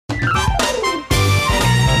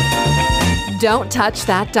Don't touch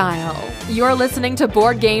that dial. You're listening to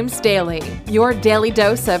Board Games Daily, your daily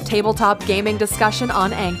dose of tabletop gaming discussion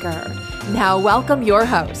on Anchor. Now welcome your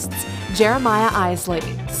hosts, Jeremiah Isley,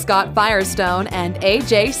 Scott Firestone, and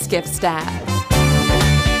AJ Skifstad.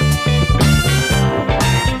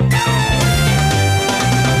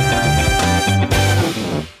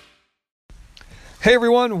 Hey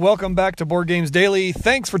everyone, welcome back to Board Games Daily.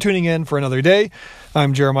 Thanks for tuning in for another day.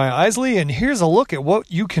 I'm Jeremiah Isley, and here's a look at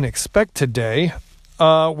what you can expect today.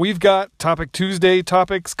 We've got Topic Tuesday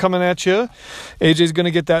topics coming at you. AJ's going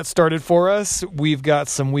to get that started for us. We've got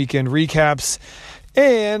some weekend recaps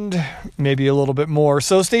and maybe a little bit more.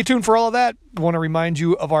 So stay tuned for all of that. I want to remind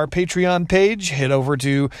you of our Patreon page. Head over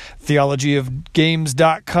to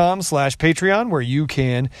theologyofgames.com/Patreon, where you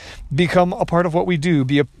can become a part of what we do.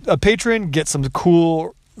 Be a patron, get some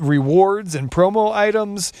cool rewards and promo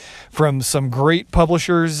items from some great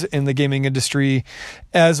publishers in the gaming industry,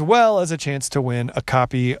 as well as a chance to win a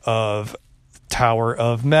copy of Tower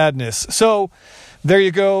of Madness. So there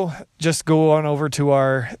you go. Just go on over to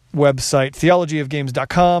our website,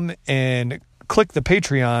 theologyofgames.com, and click the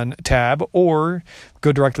Patreon tab, or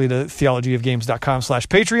go directly to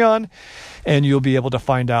theologyofgames.com/Patreon, and you'll be able to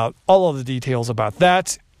find out all of the details about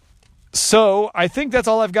that. So I think that's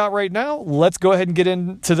all I've got right now. Let's go ahead and get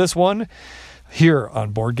into this one here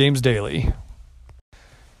on Board Games Daily.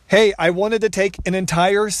 Hey, I wanted to take an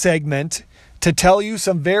entire segment to tell you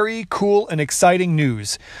some very cool and exciting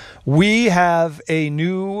news. We have a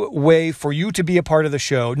new way for you to be a part of the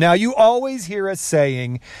show. Now, you always hear us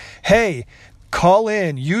saying, hey, call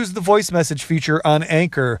in, use the voice message feature on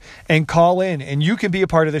Anchor and call in and you can be a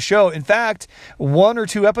part of the show. In fact, 1 or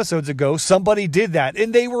 2 episodes ago, somebody did that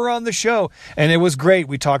and they were on the show and it was great.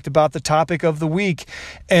 We talked about the topic of the week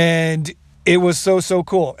and it was so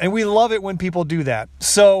cool. And we love it when people do that.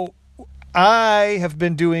 So I have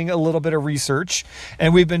been doing a little bit of research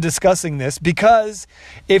and we've been discussing this because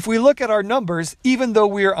if we look at our numbers, even though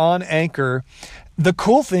we're on Anchor, the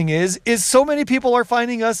cool thing is so many people are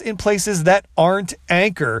finding us in places that aren't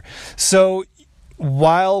Anchor. So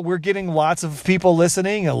while we're getting lots of people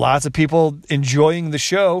listening and lots of people enjoying the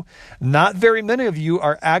show, not very many of you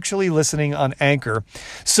are actually listening on Anchor.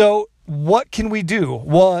 So what can we do?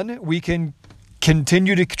 One, we can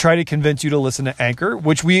continue to try to convince you to listen to Anchor,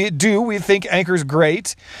 which we do. We think Anchor's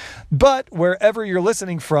great. But wherever you're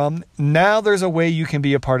listening from, now there's a way you can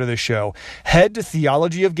be a part of the show. Head to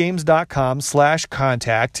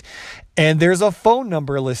theologyofgames.com/contact, and there's a phone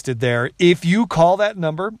number listed there. If you call that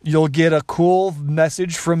number, you'll get a cool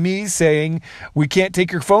message from me saying, we can't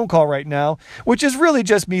take your phone call right now, which is really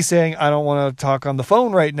just me saying, I don't want to talk on the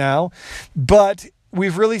phone right now. But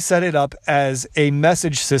we've really set it up as a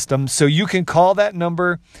message system so you can call that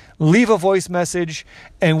number, leave a voice message,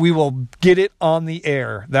 and we will get it on the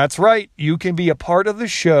air. That's right. You can be a part of the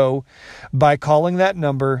show by calling that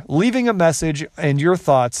number, leaving a message and your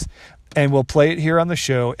thoughts, and we'll play it here on the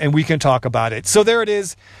show and we can talk about it. So there it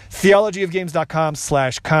is,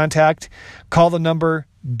 theologyofgames.com/contact. Call the number,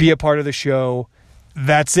 be a part of the show.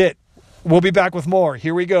 That's it. We'll be back with more.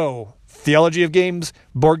 Here we go. Theology of Games,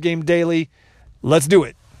 Board Game Daily. Let's do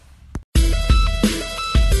it.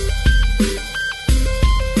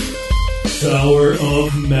 Tower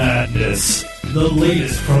of Madness, the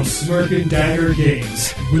latest from Smirk and Dagger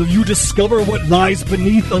Games. Will you discover what lies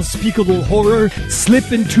beneath unspeakable horror,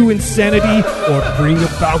 slip into insanity, or bring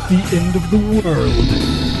about the end of the world?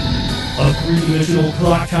 A 3-dimensional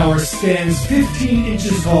clock tower stands 15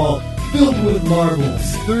 inches tall, filled with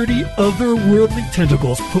marbles. 30 otherworldly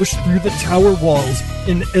tentacles push through the tower walls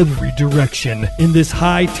in every direction in this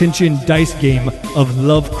high-tension dice game of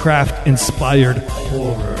Lovecraft-inspired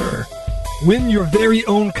horror. Win your very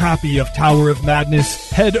own copy of Tower of Madness.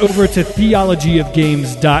 Head over to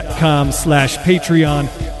theologyofgames.com/Patreon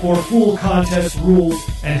for full contest rules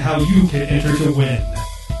and how you can enter to win.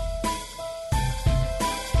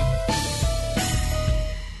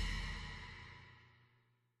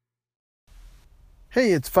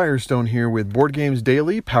 Hey, it's Firestone here with Board Games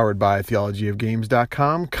Daily, powered by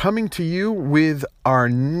theologyofgames.com, coming to you with our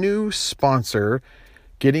new sponsor,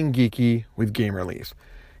 Getting Geeky with Gamerleaf.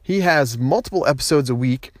 He has multiple episodes a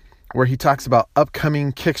week where he talks about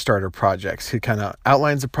upcoming Kickstarter projects. He kind of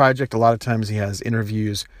outlines the project. A lot of times he has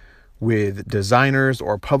interviews with designers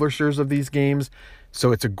or publishers of these games.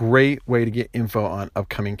 So it's a great way to get info on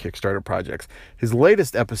upcoming Kickstarter projects. His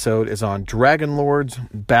latest episode is on Dragonlord's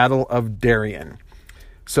Battle of Darien.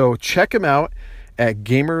 So check him out at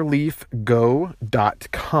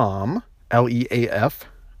gamerleafgo.com, L-E-A-F,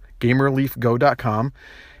 gamerleafgo.com.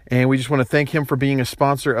 And we just want to thank him for being a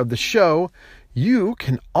sponsor of the show. You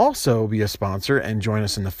can also be a sponsor and join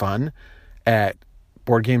us in the fun at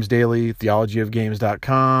Board Games Daily,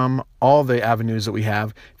 theologyofgames.com, all the avenues that we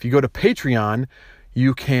have. If you go to Patreon,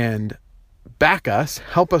 you can back us,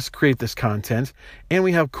 help us create this content, and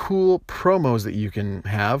we have cool promos that you can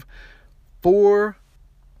have for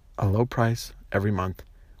a low price every month.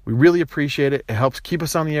 We really appreciate it. It helps keep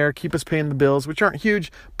us on the air, keep us paying the bills, which aren't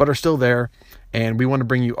huge, but are still there. And we want to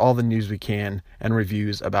bring you all the news we can and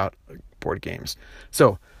reviews about board games.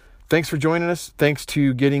 So thanks for joining us. Thanks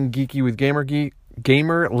to Getting Geeky with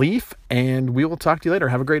Gamer Leaf, and we will talk to you later.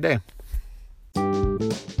 Have a great day.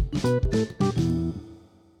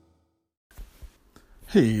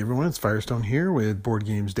 Hey everyone, it's Firestone here with Board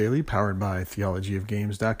Games Daily, powered by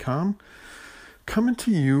theologyofgames.com. Coming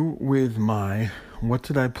to you with my What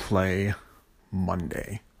Did I Play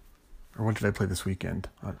Monday? Or what did I play this weekend?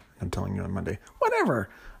 I'm telling you on Monday. Whatever.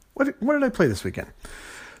 What did I play this weekend?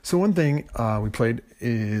 So one thing we played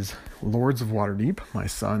is Lords of Waterdeep. My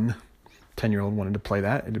son, 10-year-old, wanted to play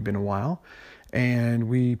that. It had been a while. And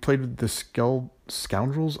we played with the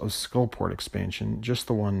Scoundrels of Skullport expansion, just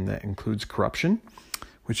the one that includes corruption,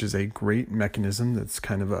 which is a great mechanism that's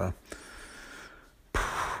kind of a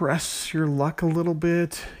press your luck a little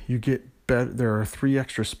bit. You get better. There are 3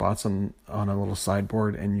 extra spots on a little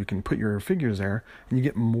sideboard, and you can put your figures there, and you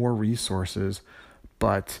get more resources,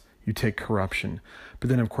 but you take corruption. But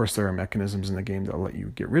then, of course, there are mechanisms in the game that let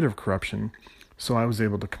you get rid of corruption. So I was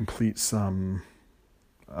able to complete some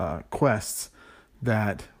quests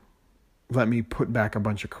that let me put back a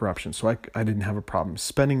bunch of corruption. So I didn't have a problem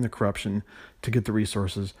spending the corruption to get the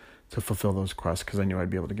resources to fulfill those quests, because I knew I'd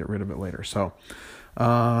be able to get rid of it later. So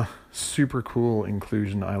super cool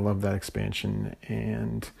inclusion. I love that expansion,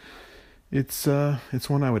 and it's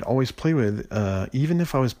one I would always play with. Even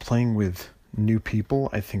if I was playing with new people,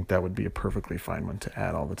 I think that would be a perfectly fine one to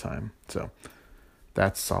add all the time. So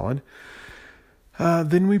that's solid.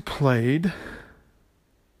 Then we played...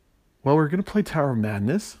 Well, we're going to play Tower of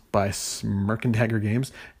Madness by Smirk and Dagger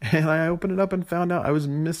Games, and I opened it up and found out I was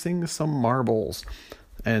missing some marbles.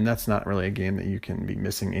 And that's not really a game that you can be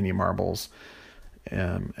missing any marbles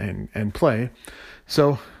and play.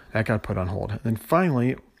 So that got put on hold. And then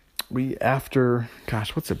finally, after,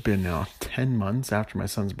 what's it been now? 10 months after my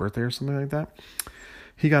son's birthday or something like that,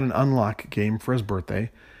 he got an unlock game for his birthday,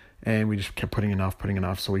 and we just kept putting it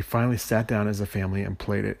off. So we finally sat down as a family and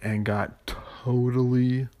played it and got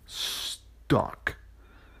totally stuck.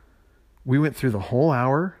 We went through the whole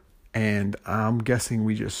hour, and I'm guessing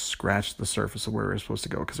we just scratched the surface of where we were supposed to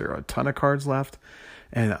go, because there are a ton of cards left,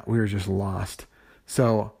 and we were just lost.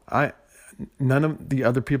 So none of the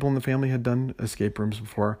other people in the family had done escape rooms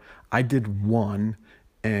before. I did one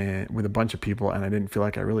and with a bunch of people, and I didn't feel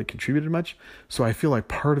like I really contributed much. So I feel like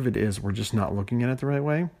part of it is we're just not looking at it the right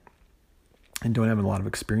way and don't have a lot of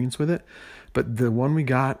experience with it. But the one we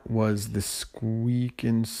got was the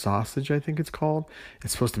Squeakin' Sausage, I think it's called.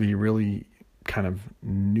 It's supposed to be really kind of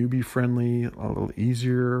newbie friendly, a little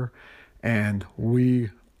easier, and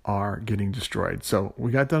we are getting destroyed. So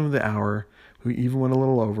we got done with the hour. We even went a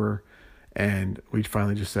little over, and we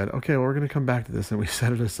finally just said, okay, well, we're going to come back to this, and we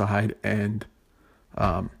set it aside. And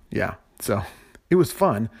so it was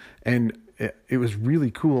fun, and it was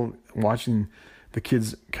really cool watching the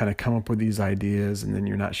kids kind of come up with these ideas, and then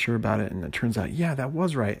you're not sure about it, and it turns out, yeah, that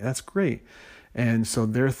was right. That's great. And so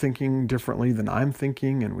they're thinking differently than I'm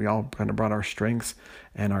thinking, and we all kind of brought our strengths,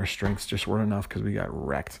 and our strengths just weren't enough because we got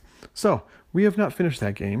wrecked. So we have not finished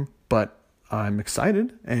that game, but I'm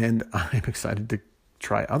excited, and I'm excited to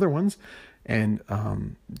try other ones and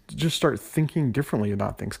just start thinking differently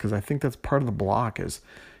about things, because I think that's part of the block is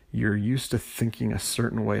you're used to thinking a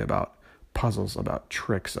certain way about puzzles, about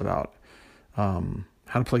tricks, about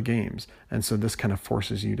how to play games. And so this kind of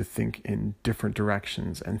forces you to think in different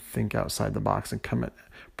directions and think outside the box and come at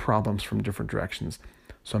problems from different directions.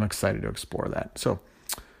 So I'm excited to explore that. So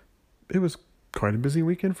it was quite a busy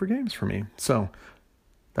weekend for games for me. So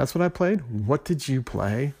that's what I played. What did you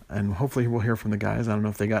play? And hopefully we'll hear from the guys. I don't know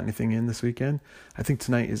if they got anything in this weekend. I think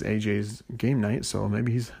tonight is AJ's game night, so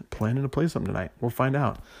maybe he's planning to play something tonight. We'll find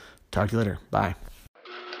out. Talk to you later. Bye.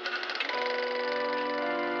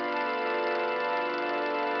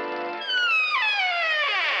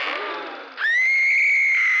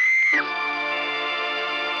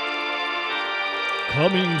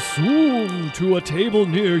 Coming soon to a table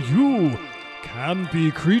near you,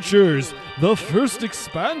 Campy Creatures, the first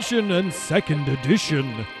expansion and second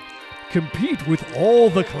edition. Compete with all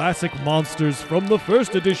the classic monsters from the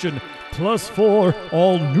first edition, plus 4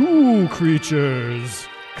 all new creatures.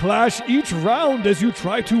 Clash each round as you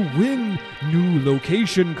try to win new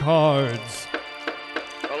location cards.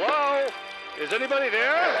 Hello? Is anybody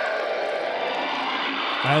there?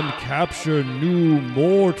 and capture new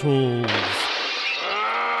mortals.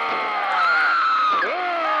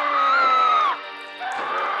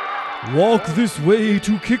 Walk this way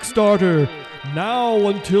to Kickstarter, now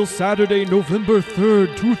until Saturday, November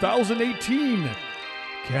 3rd, 2018.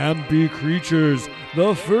 Campy Creatures,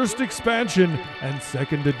 the first expansion and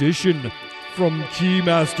second edition from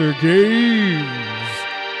Keymaster Games.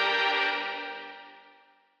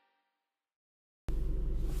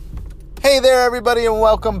 Hey there, everybody, and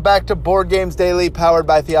welcome back to Board Games Daily, powered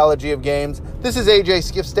by Theology of Games. This is AJ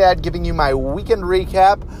Skifstad giving you my weekend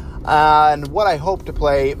recap and what I hope to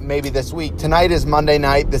play maybe this week. Tonight is Monday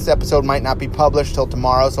night. This episode might not be published till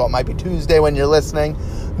tomorrow, so it might be Tuesday when you're listening.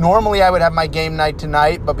 Normally, I would have my game night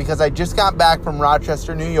tonight, but because I just got back from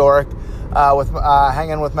Rochester, New York,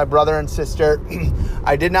 hanging with my brother and sister,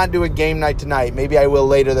 I did not do a game night tonight. Maybe I will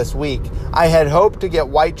later this week. I had hoped to get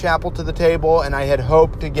Whitechapel to the table, and I had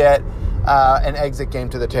hoped to get an exit game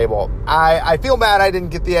to the table. I feel bad I didn't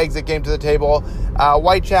get the exit game to the table.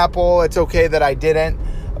 Whitechapel, it's okay that I didn't.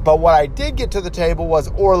 But what I did get to the table was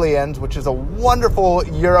Orleans, which is a wonderful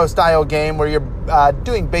Euro-style game where you're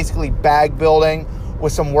doing basically bag building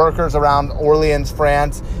with some workers around Orleans,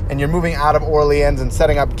 France, and you're moving out of Orleans and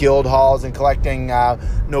setting up guild halls and collecting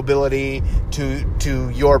nobility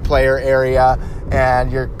to your player area,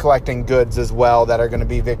 and you're collecting goods as well that are going to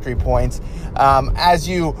be victory points. As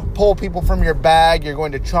you pull people from your bag, you're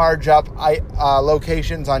going to charge up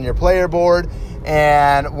locations on your player board,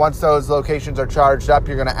 and once those locations are charged up,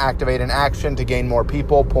 you're going to activate an action to gain more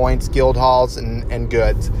people, points, guild halls, and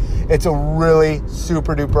goods. It's a really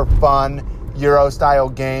super duper fun Euro-style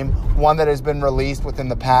game, one that has been released within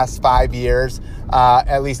the past 5 years,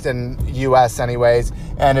 at least in US anyways,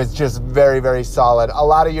 and it's just very, very solid. A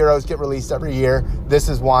lot of Euros get released every year. This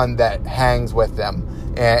is one that hangs with them,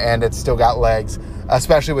 and it's still got legs,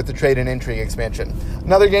 especially with the Trade and Intrigue expansion.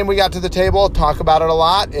 Another game we got to the table, talk about it a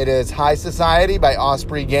lot. It is High Society by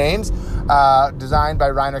Osprey Games, designed by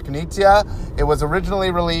Reiner Knizia. It was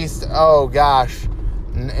originally released, in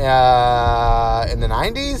the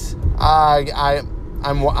 90s?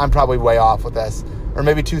 I'm probably way off with this, or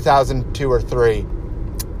maybe 2002 or 3.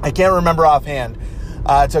 I can't remember offhand.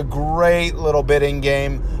 It's a great little bidding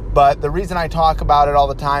game, but the reason I talk about it all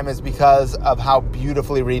the time is because of how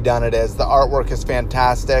beautifully redone it is. The artwork is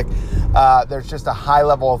fantastic. There's just a high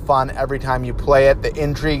level of fun every time you play it. The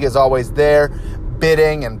intrigue is always there.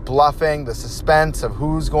 Bidding and bluffing, the suspense of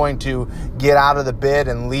who's going to get out of the bid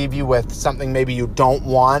and leave you with something maybe you don't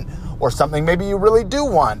want or something maybe you really do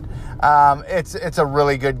want. It's a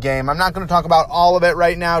really good game. I'm not going to talk about all of it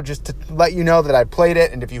right now, just to let you know that I played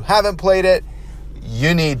it, and if you haven't played it,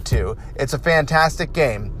 you need to. It's a fantastic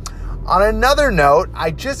game. On another note, I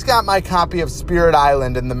just got my copy of Spirit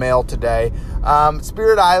Island in the mail today.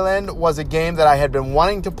 Spirit Island was a game that I had been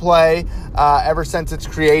wanting to play ever since its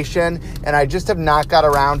creation, and I just have not got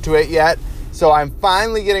around to it yet. So I'm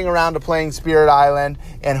finally getting around to playing Spirit Island,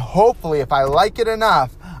 and hopefully, if I like it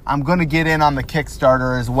enough, I'm going to get in on the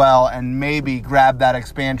Kickstarter as well and maybe grab that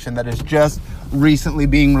expansion that is just recently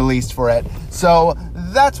being released for it. So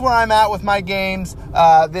that's where I'm at with my games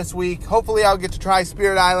this week. Hopefully I'll get to try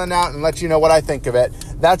Spirit Island out and let you know what I think of it.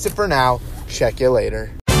 That's it for now. Check you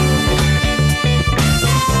later.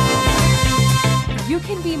 You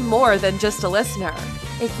can be more than just a listener.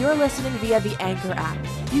 If you're listening via the Anchor app,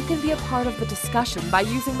 you can be a part of the discussion by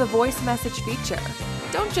using the voice message feature.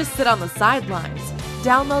 Don't just sit on the sidelines.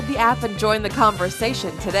 Download the app and join the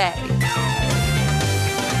conversation today.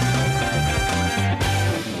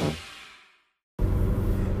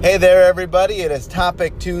 Hey there, everybody. It is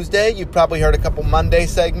Topic Tuesday. You've probably heard a couple Monday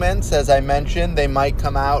segments. As I mentioned, they might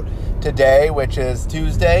come out today, which is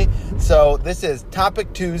Tuesday. So this is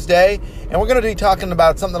Topic Tuesday, and we're going to be talking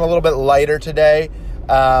about something a little bit lighter today.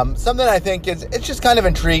 Something I think it's just kind of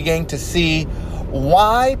intriguing to see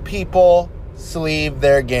why people sleeve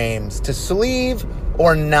their games, to sleeve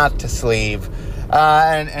or not to sleeve.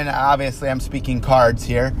 And obviously I'm speaking cards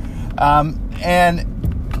here. And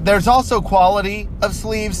there's also quality of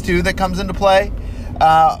sleeves too that comes into play.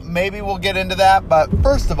 Maybe we'll get into that, but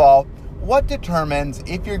first of all, what determines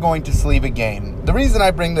if you're going to sleeve a game? The reason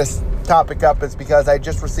I bring this topic up is because I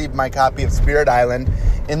just received my copy of Spirit Island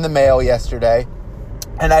in the mail yesterday,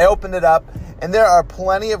 and I opened it up, and there are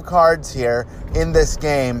plenty of cards here in this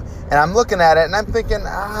game, and I'm looking at it, and I'm thinking, do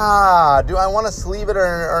I want to sleeve it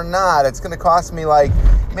or not? It's going to cost me like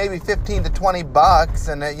maybe $15 to $20,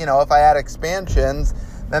 and if I add expansions,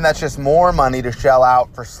 then that's just more money to shell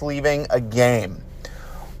out for sleeving a game.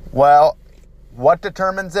 Well, what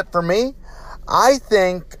determines it for me? I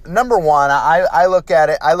think, number one, I look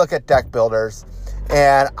at deck builders.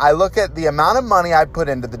 And I look at the amount of money I put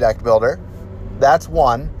into the deck builder. That's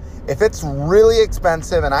one. If it's really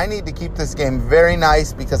expensive and I need to keep this game very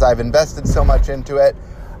nice because I've invested so much into it,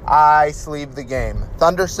 I sleeve the game.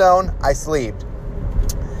 Thunderstone, I sleeved.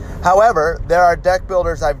 However, there are deck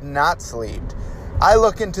builders I've not sleeved. I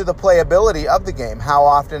look into the playability of the game. How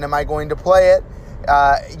often am I going to play it?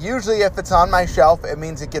 Usually if it's on my shelf, it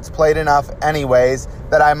means it gets played enough anyways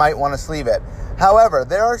that I might want to sleeve it. However,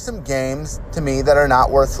 there are some games to me that are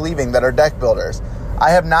not worth sleeving that are deck builders. I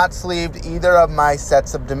have not sleeved either of my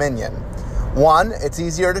sets of Dominion. One, it's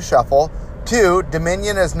easier to shuffle. Two,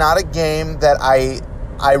 Dominion is not a game that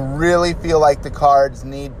I really feel like the cards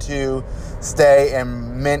need to stay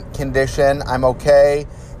in mint condition. I'm okay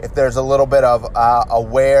if there's a little bit of a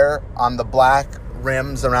wear on the black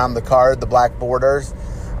rims around the card, the black borders.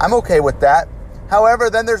 I'm okay with that. However,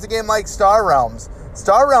 then there's a game like Star Realms.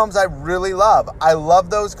 Star Realms I really love. I love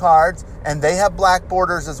those cards, and they have black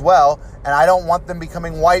borders as well, and I don't want them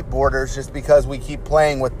becoming white borders just because we keep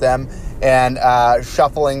playing with them and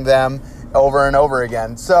shuffling them over and over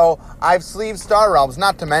again. So I've sleeved Star Realms,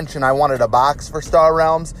 not to mention I wanted a box for Star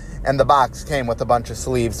Realms, and the box came with a bunch of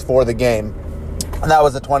sleeves for the game. And that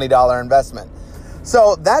was a $20 investment.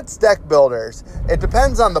 So that's deck builders. It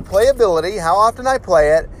depends on the playability, how often I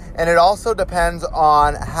play it, and it also depends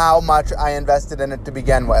on how much I invested in it to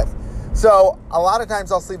begin with. So a lot of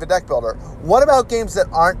times I'll sleeve a deck builder. What about games that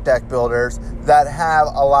aren't deck builders that have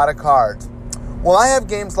a lot of cards? Well, I have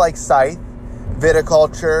games like Scythe,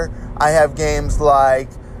 Viticulture. I have games like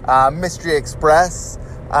Mystery Express.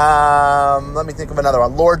 Let me think of another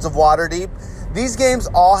one. Lords of Waterdeep. These games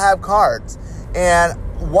all have cards. And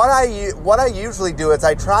what I usually do is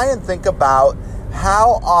I try and think about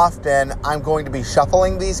how often I'm going to be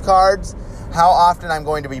shuffling these cards, how often I'm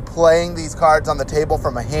going to be playing these cards on the table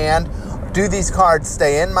from a hand. Do these cards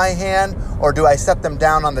stay in my hand, or do I set them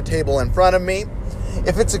down on the table in front of me?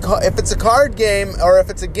 If it's a card game, or if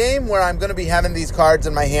it's a game where I'm going to be having these cards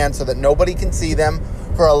in my hand so that nobody can see them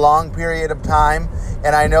for a long period of time,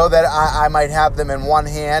 and I know that I might have them in one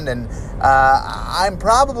hand, and I'm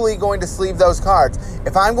probably going to sleeve those cards.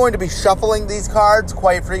 If I'm going to be shuffling these cards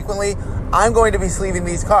quite frequently, I'm going to be sleeving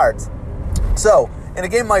these cards. So, in a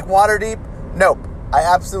game like Waterdeep, nope, I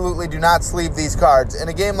absolutely do not sleeve these cards. In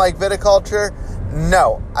a game like Viticulture,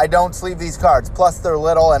 no, I don't sleeve these cards. Plus, they're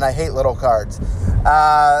little, and I hate little cards.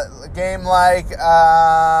 A game like,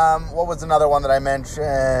 what was another one that I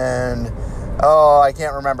mentioned? Oh, I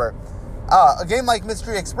can't remember. A game like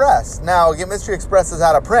Mystery Express. Now, Mystery Express is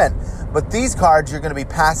out of print, but these cards you're going to be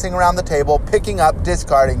passing around the table, picking up,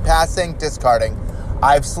 discarding, passing, discarding.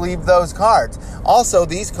 I've sleeved those cards. Also,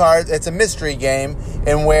 these cards, it's a mystery game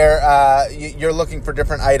in where you're looking for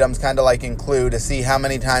different items, kind of like in Clue, to see how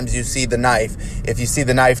many times you see the knife. If you see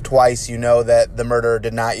the knife twice, you know that the murderer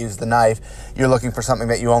did not use the knife. You're looking for something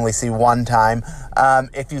that you only see one time.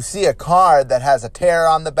 If you see a card that has a tear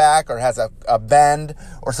on the back or has a bend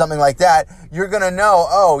or something like that, you're going to know,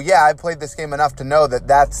 oh, yeah, I played this game enough to know that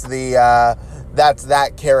that's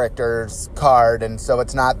that character's card, and so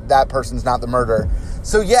it's not, that person's not the murderer.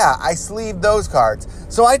 So yeah, I sleeve those cards.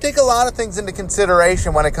 So I take a lot of things into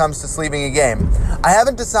consideration when it comes to sleeving a game. I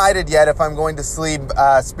haven't decided yet if I'm going to sleeve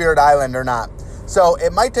Spirit Island or not. So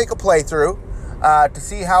it might take a playthrough to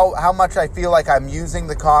see how much I feel like I'm using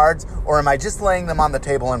the cards, or am I just laying them on the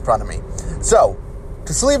table in front of me. So,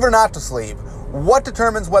 to sleeve or not to sleeve, what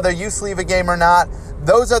determines whether you sleeve a game or not?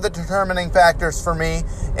 Those are the determining factors for me,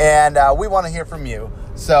 and we want to hear from you.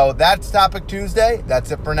 So that's Topic Tuesday. That's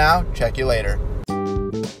it for now. Check you later.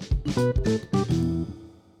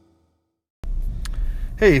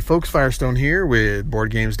 Hey folks, Firestone here with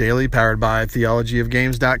Board Games Daily, powered by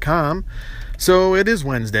theologyofgames.com. So it is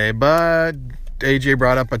Wednesday, but AJ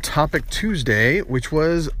brought up a Topic Tuesday, which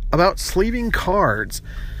was about sleeving cards.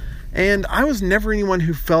 And I was never anyone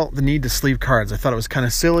who felt the need to sleeve cards. I thought it was kind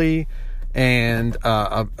of silly and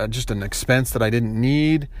just an expense that I didn't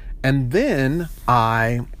need. And then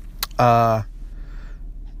I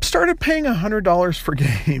started paying $100 for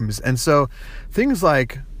games. And so things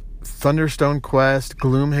like Thunderstone Quest,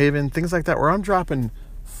 Gloomhaven, things like that, where I'm dropping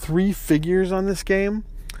 3 figures on this game,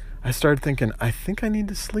 I started thinking, I think I need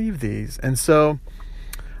to sleeve these. And so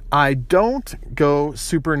I don't go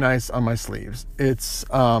super nice on my sleeves. It's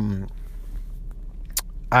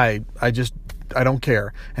I don't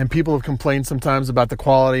care. And people have complained sometimes about the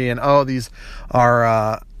quality and, oh, these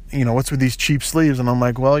are what's with these cheap sleeves? And I'm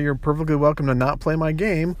like, well, you're perfectly welcome to not play my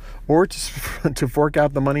game, or to fork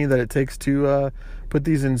out the money that it takes to put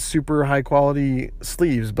these in super high quality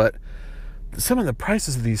sleeves. But some of the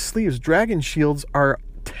prices of these sleeves, Dragon Shields, are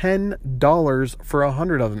 $10 for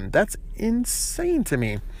 100 of them. That's insane to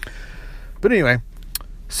me. But anyway,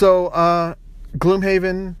 so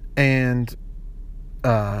Gloomhaven and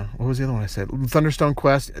what was the other one I said? Thunderstone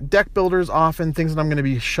Quest, deck builders, often things that I'm going to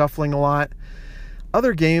be shuffling a lot.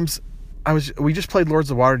 Other games, we just played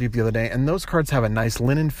Lords of Waterdeep the other day, and those cards have a nice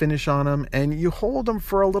linen finish on them, and you hold them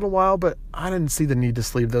for a little while, but I didn't see the need to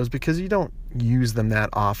sleeve those because you don't use them that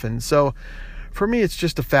often. So for me, it's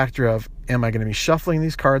just a factor of, am I going to be shuffling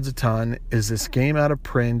these cards a ton? Is this game out of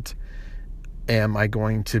print? Am I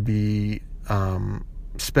going to be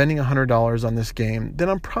spending $100 on this game? Then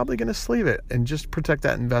I'm probably going to sleeve it and just protect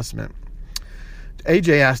that investment.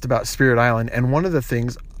 AJ asked about Spirit Island, and one of the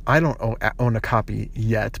things, I don't own a copy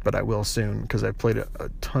yet, but I will soon because I've played it a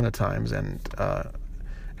ton of times, and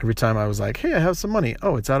every time I was like, hey, I have some money.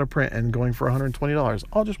 Oh, it's out of print and going for $120.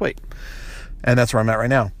 I'll just wait. And that's where I'm at right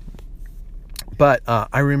now. But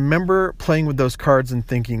I remember playing with those cards and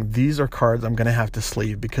thinking, these are cards I'm going to have to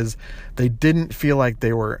sleeve because they didn't feel like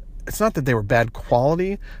they were, it's not that they were bad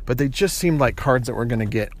quality, but they just seemed like cards that were going to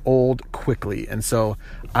get old quickly. And so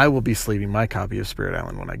I will be sleeving my copy of Spirit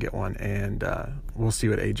Island when I get one, and we'll see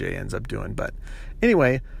what AJ ends up doing. But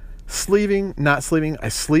anyway, sleeving, not sleeving, I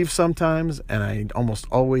sleeve sometimes, and I almost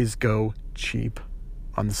always go cheap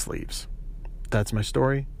on the sleeves. That's my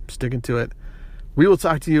story. I'm sticking to it. We will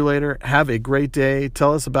talk to you later. Have a great day.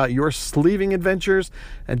 Tell us about your sleeving adventures,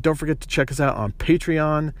 and don't forget to check us out on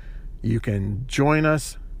Patreon. You can join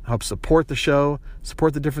us, help support the show,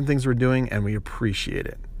 support the different things we're doing, and we appreciate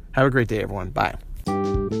it. Have a great day, everyone. Bye.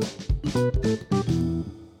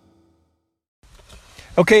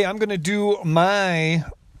 Okay, I'm going to do my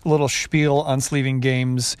little spiel on sleeving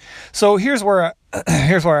games. So here's where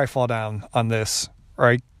I fall down on this, or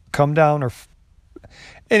I come down, or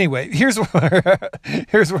anyway, here's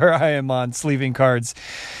where I am on sleeving cards.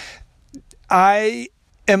 I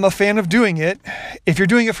am a fan of doing it if you're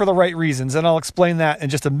doing it for the right reasons, and I'll explain that in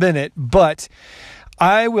just a minute. But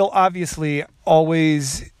I will obviously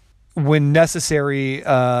always, when necessary,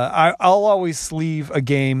 I'll always sleeve a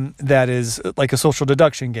game that is like a social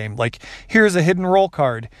deduction game. Like, here's a hidden roll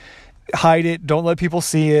card. Hide it, don't let people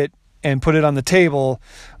see it, and put it on the table.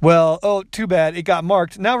 Well, oh, too bad, it got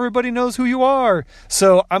marked. Now everybody knows who you are.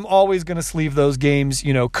 So I'm always going to sleeve those games.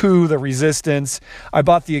 You know, Coup, The Resistance. I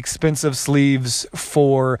bought the expensive sleeves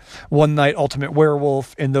for One Night Ultimate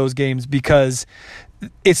Werewolf in those games because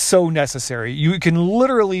it's so necessary. You can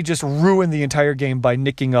literally just ruin the entire game by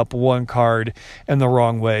nicking up one card in the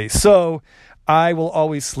wrong way. So I will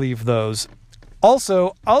always sleeve those.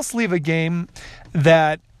 Also, I'll sleeve a game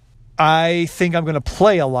that I think I'm going to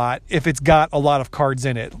play a lot if it's got a lot of cards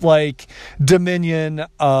in it, like Dominion,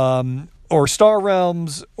 or Star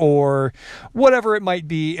Realms, or whatever it might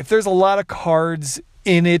be. If there's a lot of cards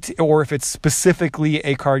in it, or if it's specifically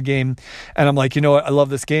a card game, and I'm like, you know what, I love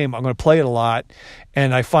this game, I'm going to play it a lot,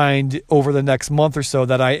 and I find over the next month or so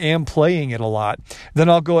that I am playing it a lot, then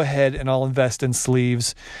I'll go ahead and I'll invest in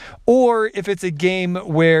sleeves. Or if it's a game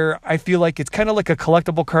where I feel like it's kind of like a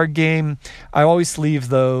collectible card game, I always sleeve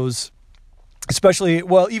those. Especially,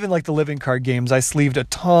 well, even like the living card games, I sleeved a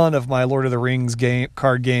ton of my Lord of the Rings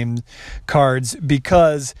cards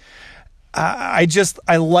because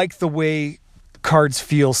I like the way cards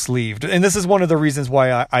feel sleeved. And this is one of the reasons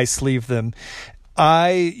why I sleeve them.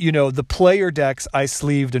 The player decks I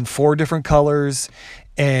sleeved in 4 different colors,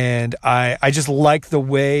 and I just like the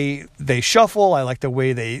way they shuffle. I like the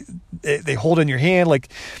way they hold in your hand. Like,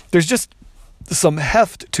 there's just some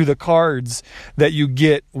heft to the cards that you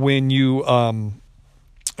get when you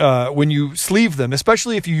sleeve them,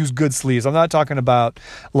 especially if you use good sleeves. I'm not talking about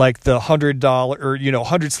like the $100 or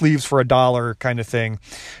 100 sleeves for $1 kind of thing.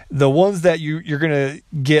 The ones that you're gonna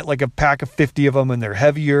get like a pack of 50 of them, and they're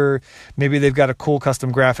heavier. Maybe they've got a cool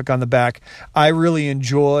custom graphic on the back. I really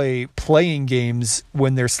enjoy playing games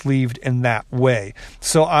when they're sleeved in that way.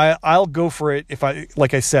 So I'll go for it if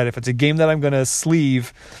it's a game that I'm gonna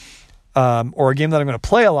sleeve. Or a game that I'm going to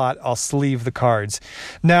play a lot, I'll sleeve the cards.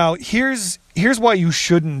 Now, here's why you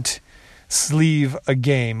shouldn't sleeve a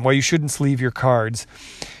game, why you shouldn't sleeve your cards.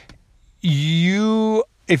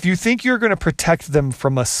 If you think you're going to protect them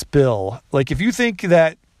from a spill, like if you think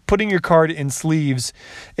that putting your card in sleeves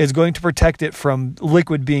is going to protect it from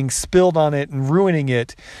liquid being spilled on it and ruining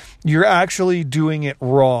it, you're actually doing it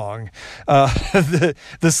wrong. The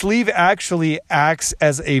sleeve actually acts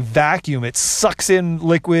as a vacuum. It sucks in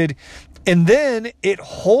liquid, and then it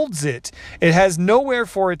holds it. It has nowhere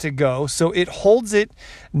for it to go, so it holds it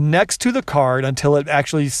next to the card until it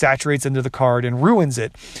actually saturates into the card and ruins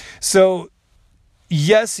it. So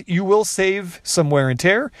yes, you will save some wear and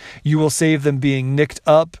tear. You will save them being nicked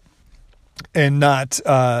up and not,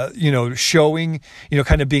 showing,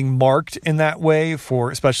 kind of being marked in that way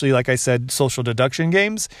for, especially, like I said, social deduction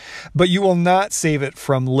games. But you will not save it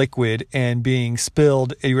from liquid and being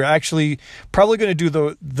spilled. You're actually probably going to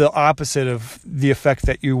do the opposite of the effect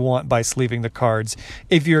that you want by sleeving the cards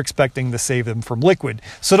if you're expecting to save them from liquid.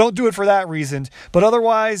 So don't do it for that reason. But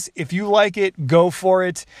otherwise, if you like it, go for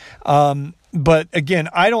it. But again,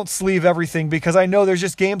 I don't sleeve everything because I know there's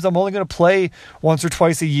just games I'm only going to play once or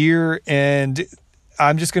twice a year, and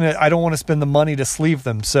I don't want to spend the money to sleeve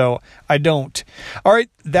them, so I don't. All right,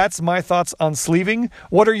 that's my thoughts on sleeving.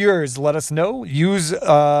 What are yours? Let us know. Use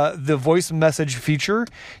the voice message feature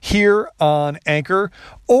here on Anchor,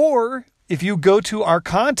 or if you go to our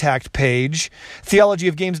contact page,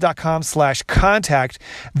 theologyofgames.com/contact,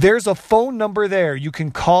 there's a phone number there. You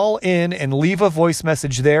can call in and leave a voice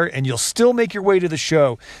message there, and you'll still make your way to the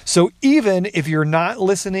show. So even if you're not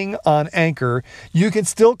listening on Anchor, you can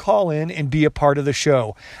still call in and be a part of the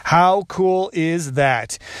show. How cool is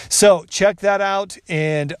that? So check that out.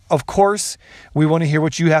 And of course, we want to hear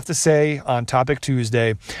what you have to say on Topic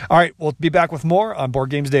Tuesday. All right, we'll be back with more on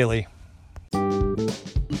Board Games Daily.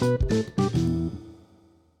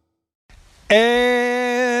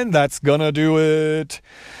 And that's gonna do it.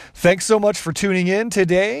 Thanks so much for tuning in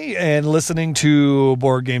today and listening to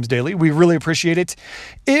Board Games Daily. We really appreciate it.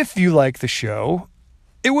 If you like the show,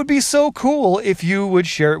 it would be so cool if you would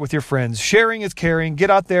share it with your friends. Sharing is caring.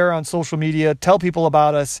 Get out there on social media. Tell people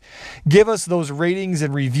about us. Give us those ratings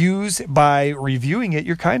and reviews. By reviewing it,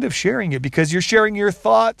 you're kind of sharing it because you're sharing your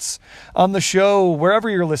thoughts on the show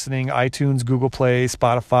wherever you're listening. iTunes, Google Play,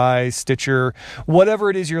 Spotify, Stitcher,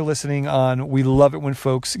 whatever it is you're listening on. We love it when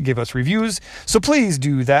folks give us reviews. So please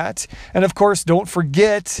do that. And of course, don't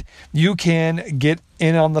forget, you can get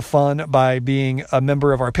in on the fun by being a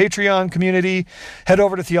member of our Patreon community. Head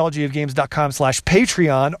over to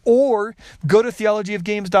theologyofgames.com/Patreon or go to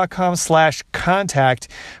theologyofgames.com/contact.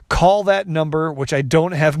 Call that number, which I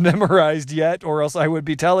don't have memorized yet, or else I would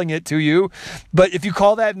be telling it to you. But if you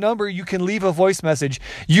call that number, you can leave a voice message.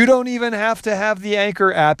 You don't even have to have the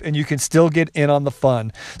Anchor app, and you can still get in on the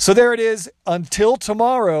fun. So there it is. Until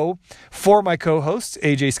tomorrow, for my co-hosts,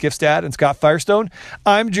 AJ Skifstad and Scott Firestone,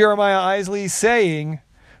 I'm Jeremiah Isley saying,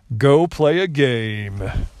 go play a game.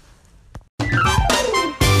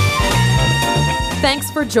 Thanks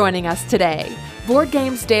for joining us today. Board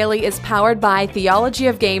Games Daily is powered by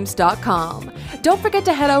theologyofgames.com. Don't forget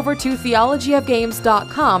to head over to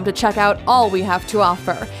theologyofgames.com to check out all we have to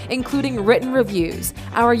offer, including written reviews,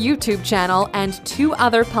 our YouTube channel, and 2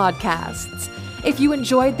 other podcasts. If you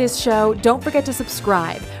enjoyed this show, don't forget to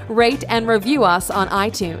subscribe, rate, and review us on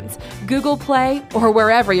iTunes, Google Play, or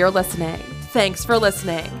wherever you're listening. Thanks for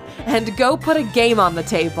listening, and go put a game on the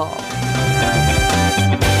table.